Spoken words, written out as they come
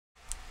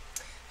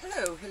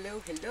Hello,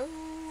 hello, hello,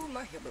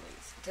 my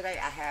hillbillies. Today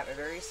I have a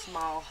very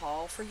small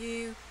haul for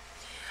you.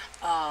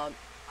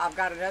 I've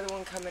got another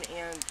one coming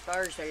in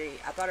Thursday.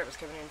 I thought it was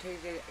coming in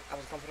Tuesday. I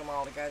was going to put them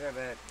all together,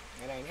 but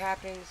it ain't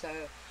happening, so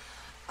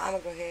I'm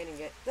going to go ahead and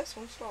get this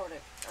one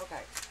started.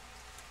 Okay.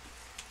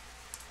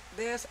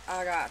 This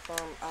I got from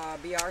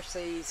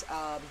BRC's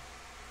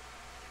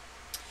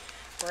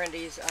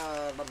Brandy's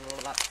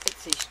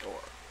Etsy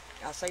store.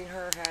 I seen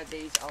her had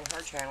these on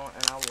her channel,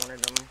 and I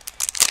wanted them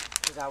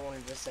because I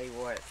wanted to see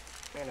what,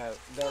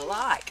 they're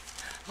like.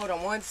 Hold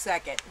on one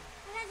second.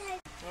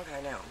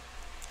 Okay, now,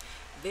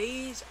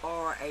 these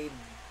are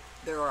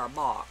they're a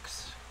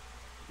box.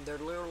 They're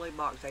literally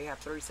box. They have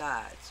three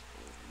sides.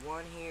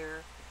 One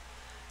here,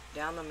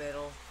 down the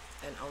middle,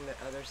 and on the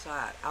other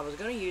side. I was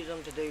going to use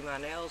them to do my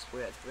nails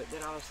with, but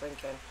then I was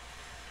thinking,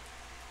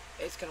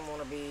 it's going to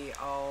want to be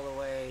all the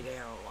way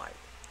down, like,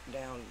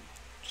 down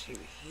to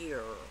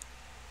here,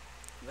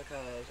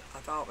 because I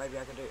thought maybe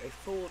I could do a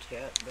full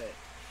tip, but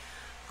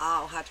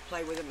I'll have to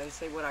play with them and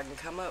see what I can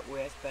come up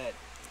with, but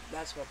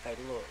that's what they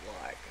look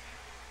like.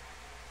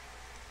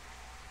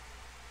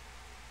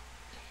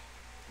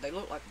 They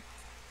look like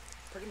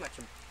pretty much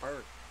a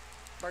bird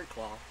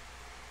claw.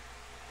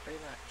 Pretty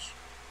much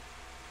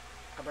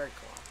a bird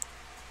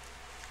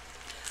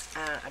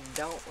claw. And I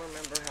don't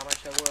remember how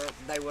much they were.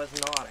 They was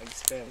not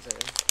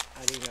expensive.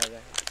 I do know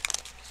that.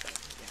 So,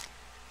 yeah.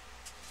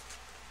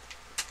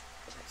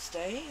 Let's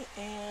stay.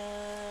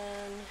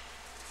 And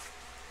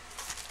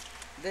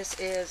this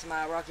is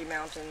my Rocky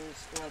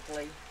Mountains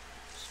monthly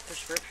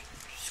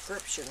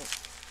prescription.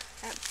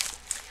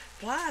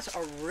 Flies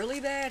are really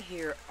bad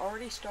here.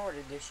 Already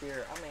started this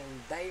year. I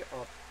mean, they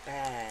are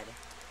bad.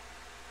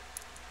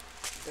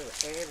 They're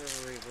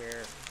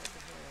everywhere. What the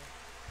hell?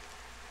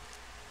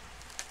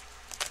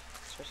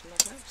 Especially my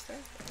notes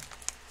there.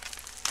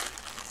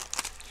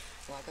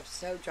 Like I've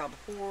told y'all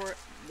before,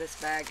 this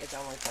bag is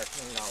only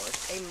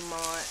 $13 a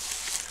month.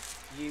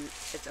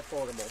 It's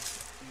affordable.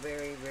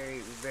 Very, very,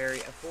 very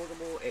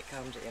affordable. It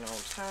comes in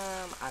on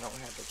time. I don't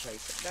have to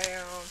chase it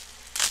down.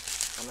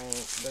 I mean,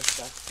 this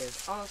stuff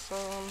is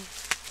awesome.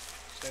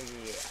 So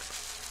yeah.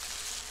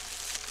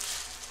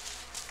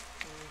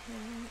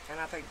 And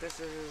I think this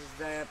is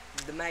the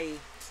May.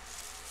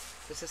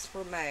 This is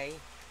for May.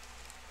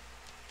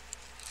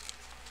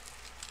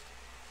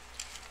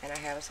 And I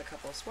have us a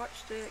couple of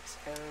swatch sticks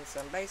and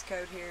some base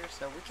coat here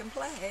so we can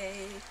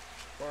play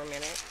for a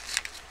minute.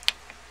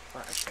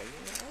 I'll show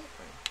you the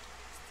open.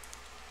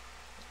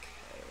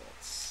 Okay,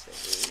 let's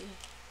see.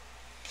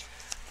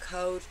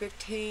 Code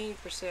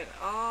 15%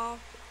 off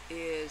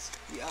is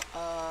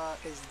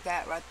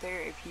that right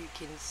there. If you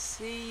can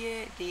see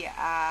it,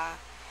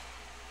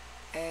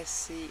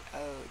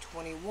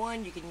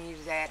 DISCO21. You can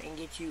use that and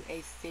get you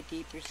a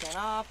 50%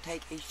 off.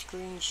 Take a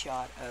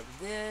screenshot of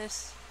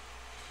this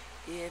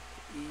if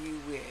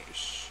you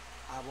wish.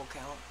 I will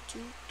count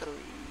 2, 3.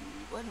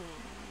 1,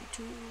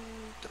 2,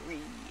 3.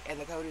 And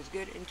the code is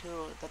good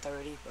until the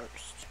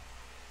 31st.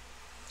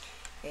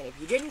 And if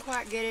you didn't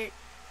quite get it,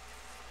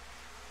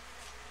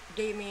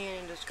 DM me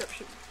in the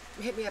description.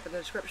 Hit me up in the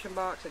description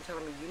box and tell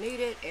me you need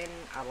it, and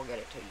I will get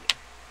it to you.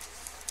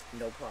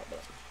 No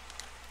problem.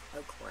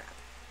 Oh crap.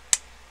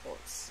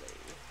 Let's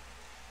see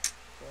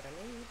what I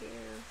need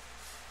here.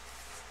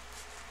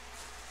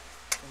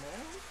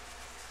 Now,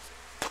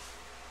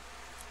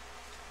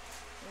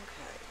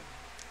 okay.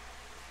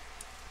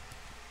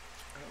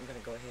 I'm going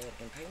to go ahead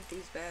and paint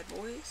these bad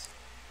boys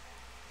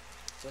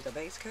with a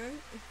base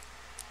coat.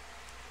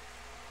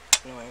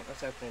 No, wait,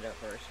 let's open it up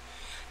first.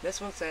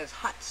 This one says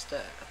hot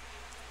stuff.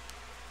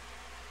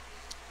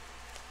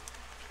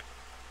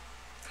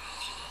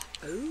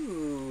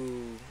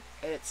 Ooh,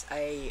 it's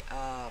a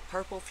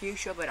purple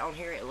fuchsia, but on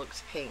here it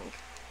looks pink.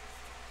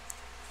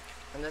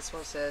 And this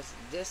one says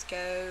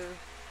Disco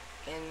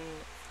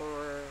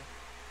Inferno.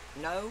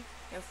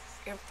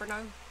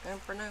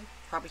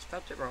 Probably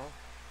spelled it wrong.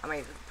 I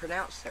mean,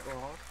 pronounced it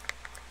wrong.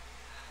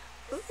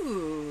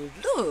 Ooh,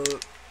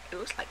 look. It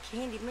looks like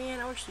Candyman.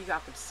 I wish you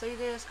guys could see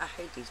this. I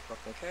hate these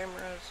fucking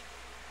cameras.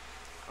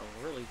 I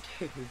really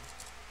do.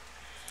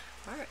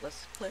 Alright,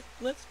 let's play.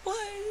 Let's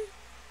play.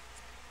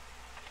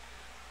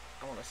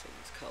 I want to see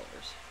these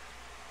colors.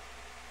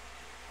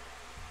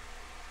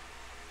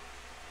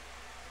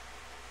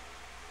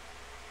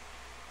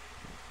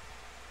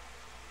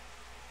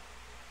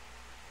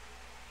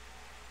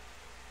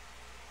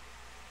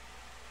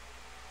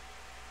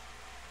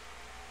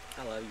 I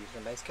love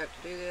using base coat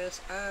to do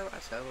this. Oh, I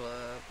so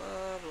love,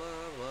 love,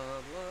 love,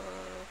 love,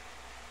 love.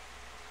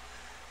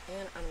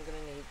 And I'm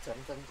gonna need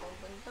something.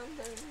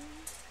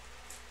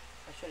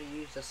 I should have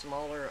used a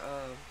smaller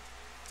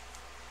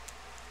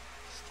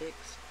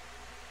sticks.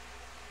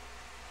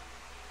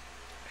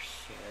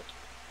 Shit.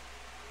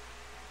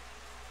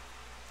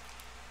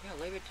 Yeah,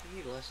 leave it to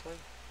you,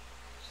 Leslie.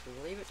 So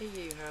leave it to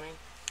you, honey.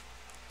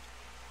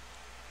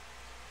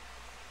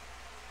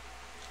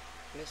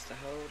 Missed the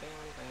whole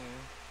damn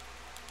thing.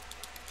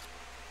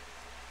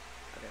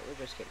 Okay, we're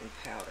just getting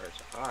powders.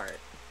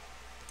 Alright.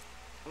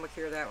 I'm gonna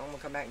cure that one. We'll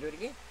come back and do it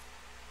again.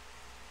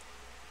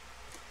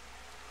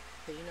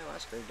 Because you know I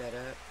screwed that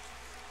up.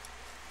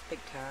 Big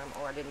time.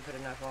 Or I didn't put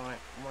enough on it.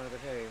 One of the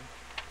two.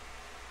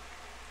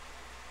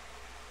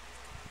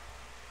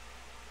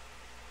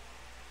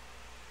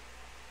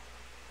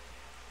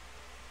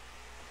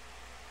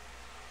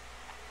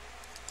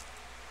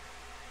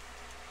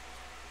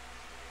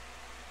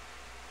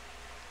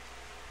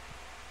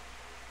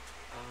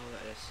 Oh,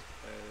 that is so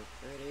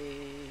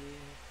pretty.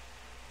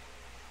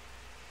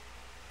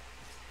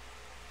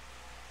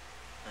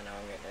 I know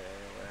I'm getting it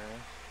everywhere.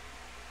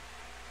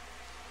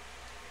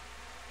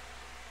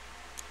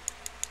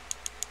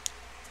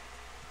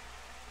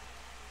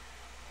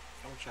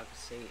 I wish y'all could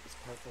see it's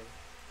purple.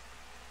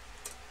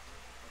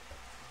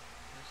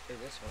 Let's do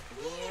this one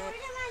again.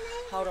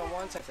 Hold on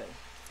one second.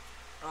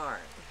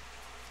 Alright.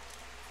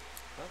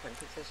 I can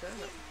pick this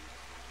up.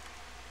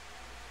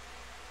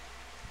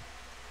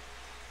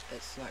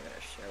 It's not going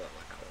to show it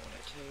like I want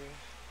it to.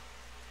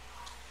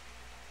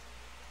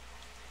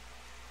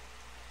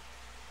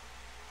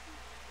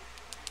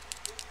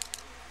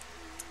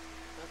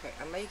 Okay,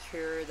 I may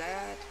cure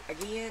that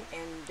again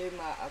and do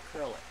my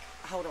acrylic.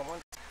 Hold on one.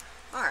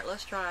 Alright,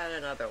 let's try it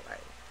another way.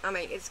 I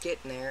mean, it's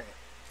getting there,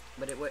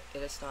 but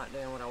it's not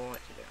doing what I want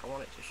it to do. I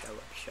want it to show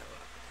up, if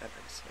that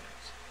makes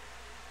sense.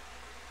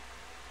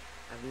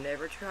 I've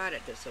never tried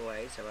it this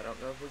way, so I don't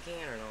know if we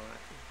can or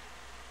not.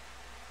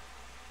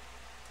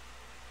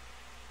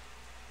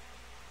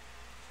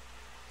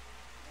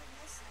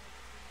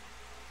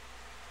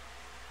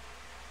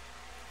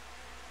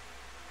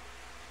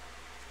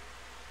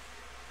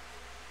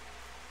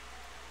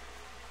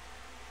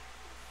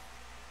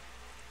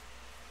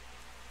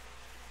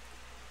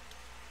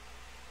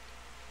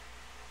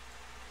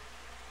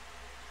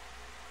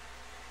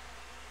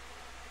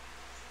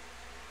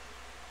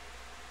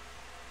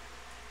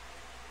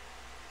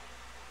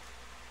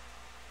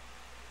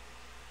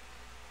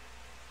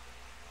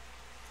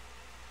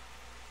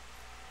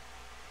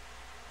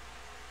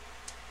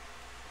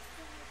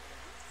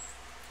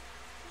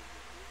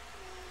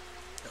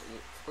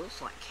 It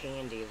looks like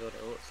candy is what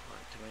it looks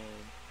like to me.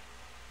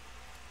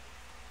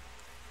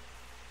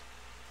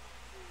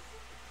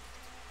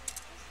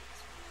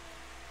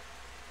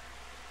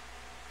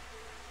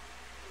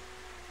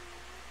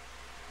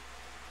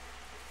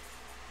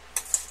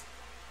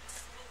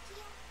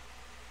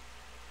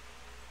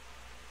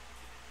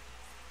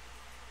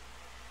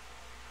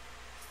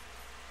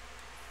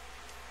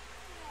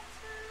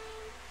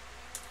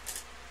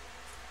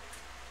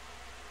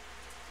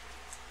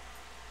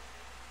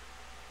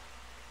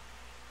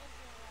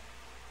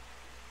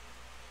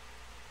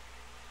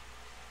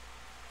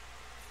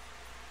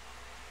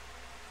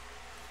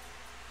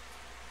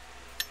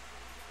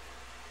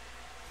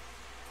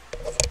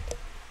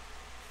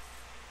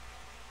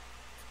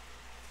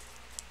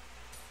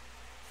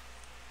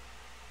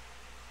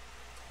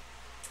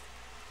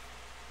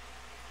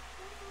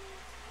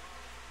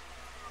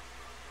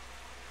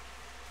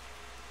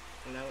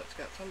 I know it's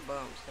got some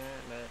bumps in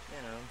it, but,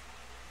 you know,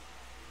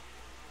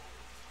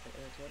 it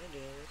is what it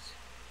is.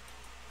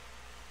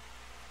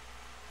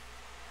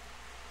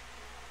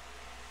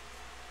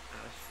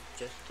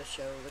 Just to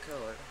show the color.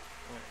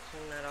 I'm going to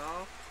clean that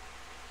off.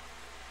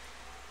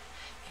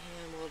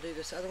 And we'll do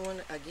this other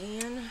one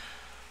again.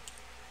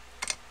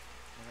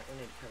 Alright, we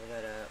need to cover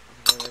that up.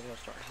 Then we're going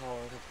to start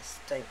hauling because it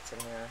stinks in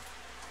here.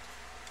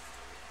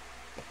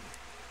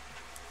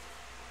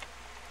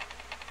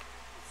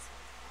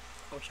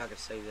 I wish I could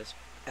see this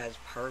as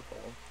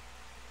purple.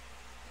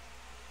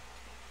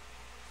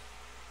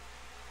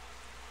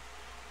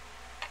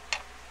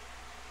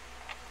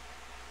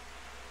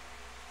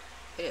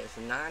 It is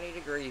 90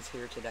 degrees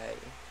here today.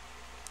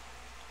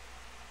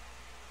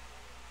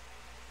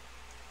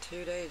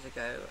 2 days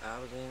ago, I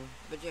was in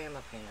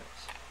pajama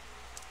pants.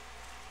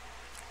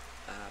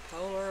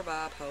 Bipolar,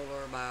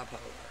 bipolar,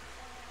 bipolar.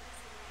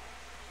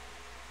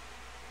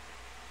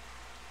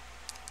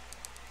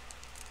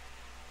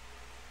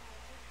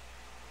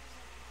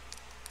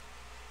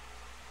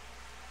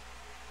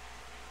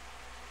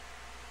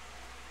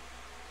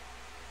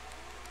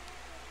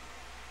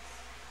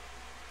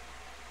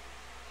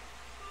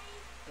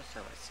 That's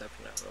how it's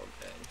soaking up real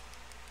good.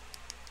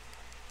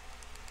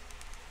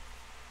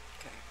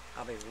 Okay,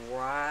 I'll be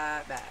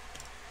right back.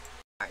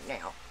 Alright,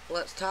 now,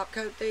 let's top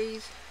coat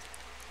these.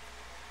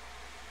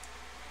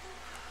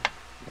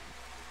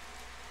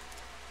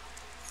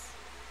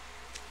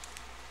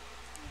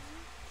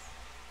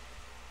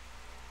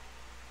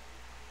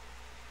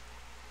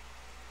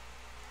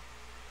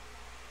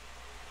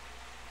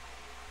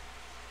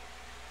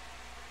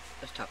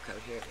 This top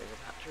coat here is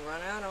about to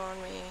run out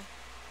on me.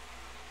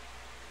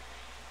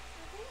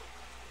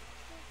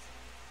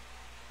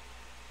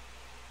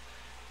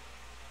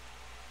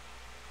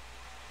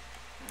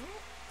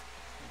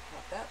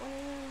 Pop that one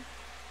in.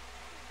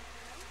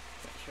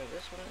 Make sure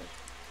this one is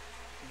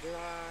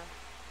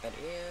dry. It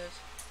is.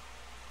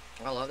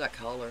 I love that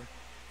color.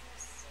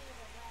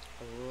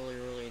 I really,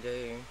 really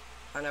do.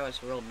 I know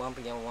it's real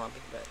bumpy and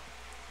lumpy, but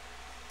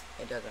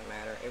it doesn't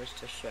matter. It was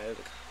to show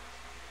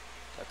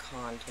the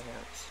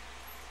contents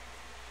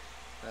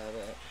of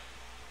it.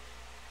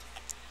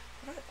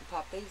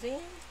 these in.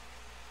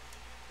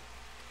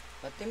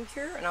 Let them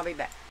cure and I'll be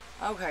back.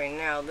 Okay,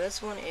 now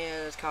this one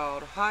is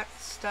called Hot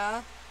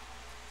Stuff.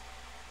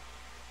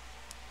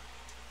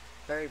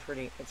 Very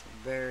pretty. It's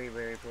very,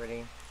 very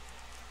pretty.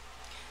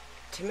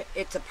 To me,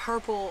 it's a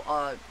purple,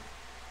 I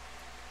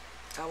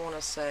want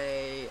to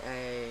say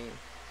a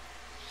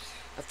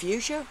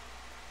fuchsia.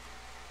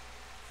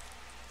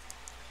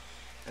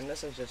 And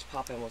this is just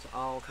popping with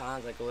all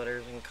kinds of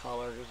glitters and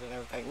colors and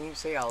everything. You can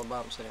see all the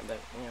bumps in it, but,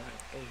 you know,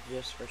 it's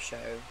just for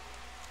show.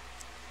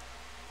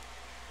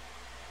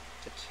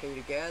 The two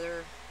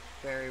together,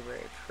 very,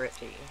 very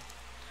pretty.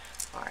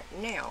 Alright,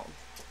 now,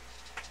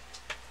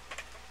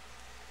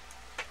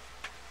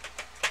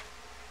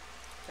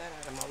 that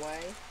out of my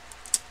way.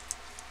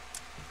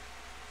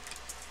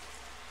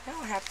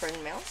 Now I have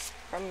friend mail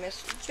from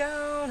Miss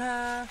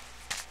Jonah.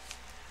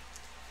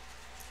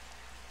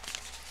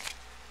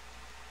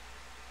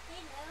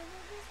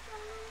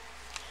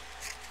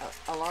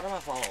 A lot of my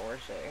followers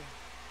do.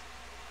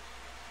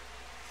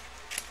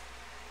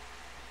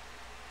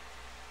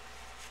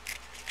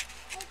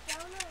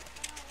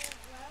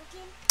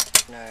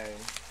 No,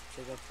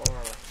 she's a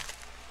foreigner.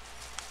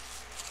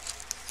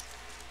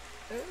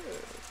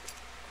 Ooh.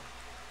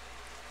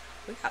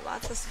 We got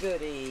lots of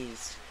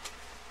goodies.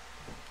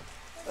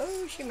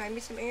 Oh, she made me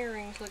some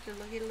earrings. Looky,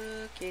 looky,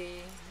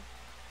 looky.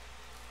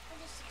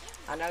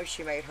 I know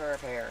she made her a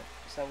pair.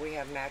 So we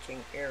have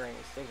matching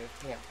earrings. These are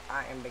pimp.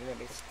 I am going to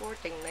be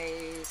sporting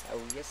these.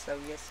 Oh yes,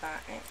 I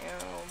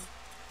am.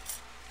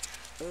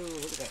 Ooh,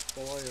 look at that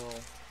foil.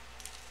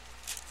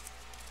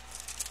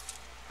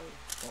 Oh,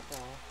 that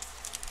ball.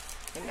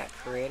 Isn't that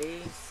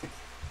pretty?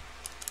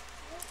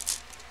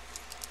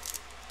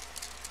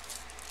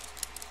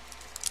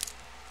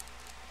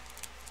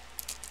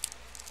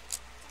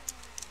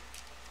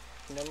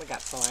 And then we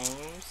got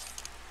flames.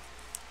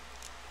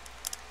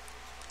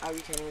 Oh,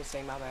 you can't even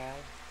see, my bad.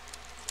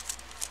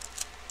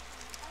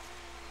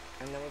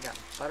 And then we got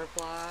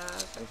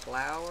butterflies and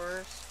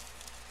flowers.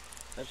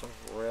 Those are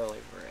really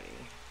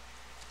pretty.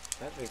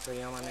 That'd be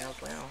pretty on my nails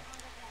now.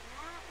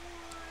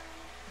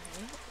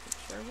 Yeah,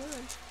 sure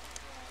would.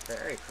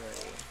 Very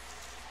pretty.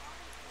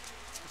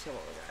 Let's see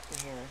what we got in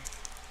here.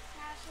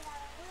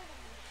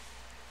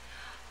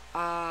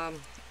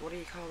 What do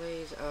you call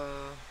these?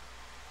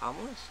 I'm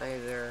gonna say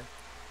they're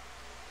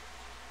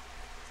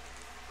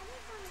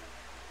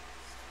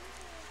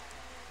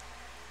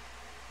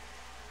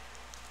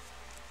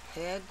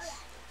heads.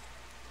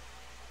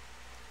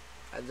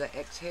 The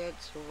X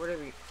heads, or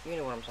whatever, you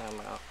know what I'm talking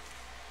about.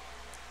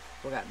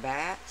 We got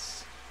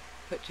bats.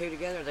 Put two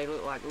together, they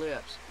look like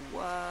lips.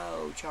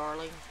 Whoa,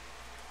 Charlie.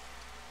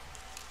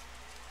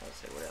 Let's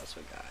see what else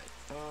we got.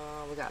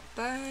 We got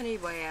bunny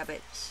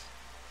rabbits.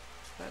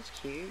 That's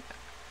cute.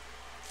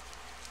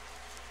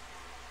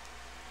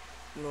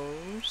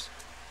 Moons.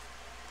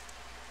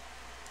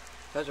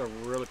 Those are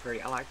really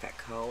pretty. I like that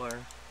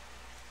color.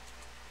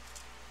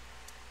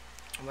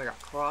 And we got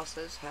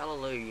crosses.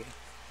 Hallelujah.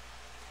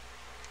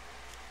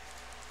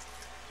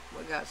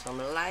 We got some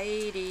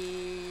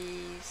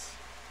ladies.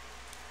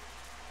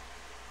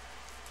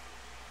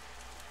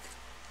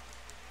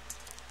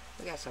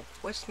 We got some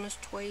Christmas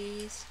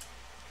trees.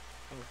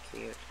 Oh,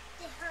 cute.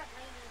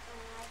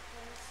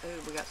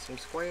 Ooh, we got some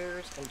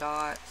squares and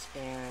dots,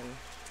 and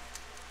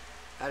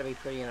that'd be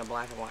pretty in a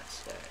black and white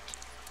set.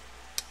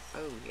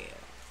 Oh yeah.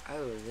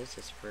 Oh, this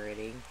is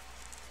pretty.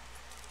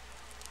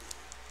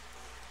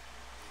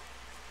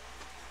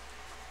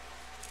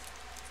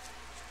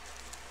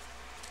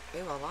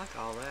 Ooh, I like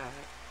all that.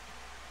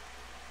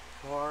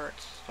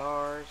 Hearts,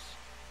 stars.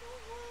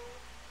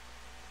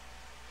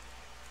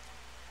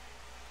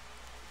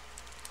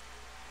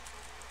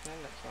 I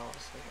think that's all I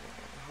see in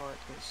there.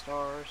 Hearts and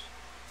stars.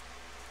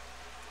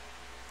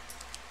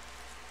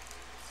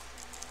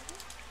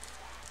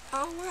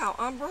 Oh wow,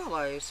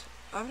 umbrellas.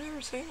 I've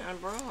never seen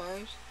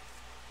umbrellas.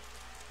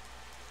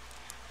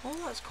 Well,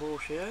 that's cool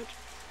shit.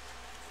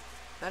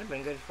 That'd have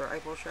been good for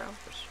April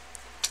showers.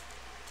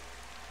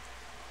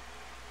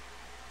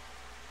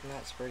 And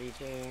that's pretty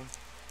too.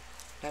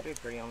 That'd be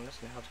pretty on this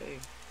now too.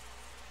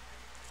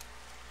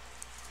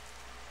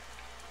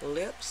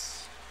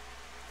 Lips.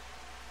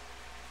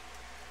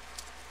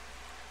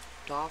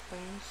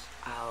 Dolphins.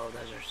 Oh,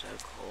 those are so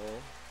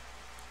cool.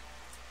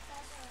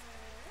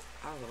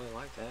 I really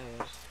like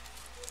those.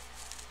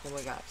 Then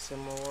we got some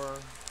more.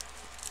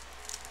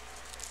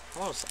 I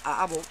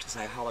want to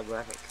say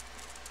holographic,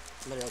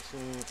 but it's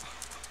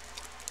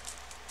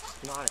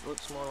not. It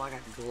looks more like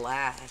a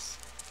glass.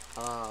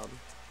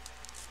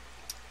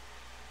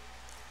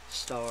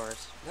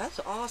 Stars. That's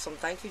awesome.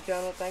 Thank you,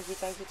 Jonah. Thank you,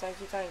 thank you, thank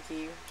you, thank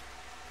you.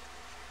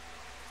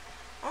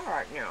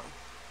 Alright, now.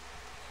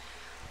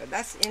 But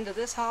that's the end of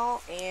this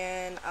haul,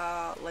 and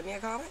leave me a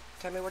comment.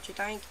 Tell me what you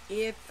think.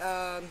 If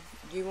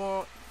you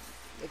want,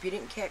 if you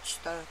didn't catch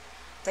the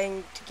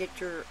thing to get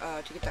your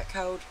to get that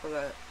code for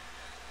the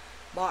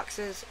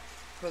boxes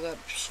for the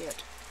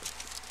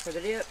for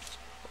the dips,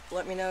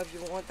 let me know if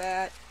you want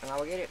that, and I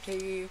will get it to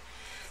you.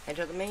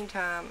 Until the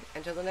meantime,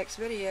 until the next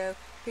video,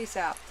 peace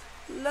out.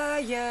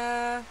 Love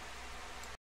ya.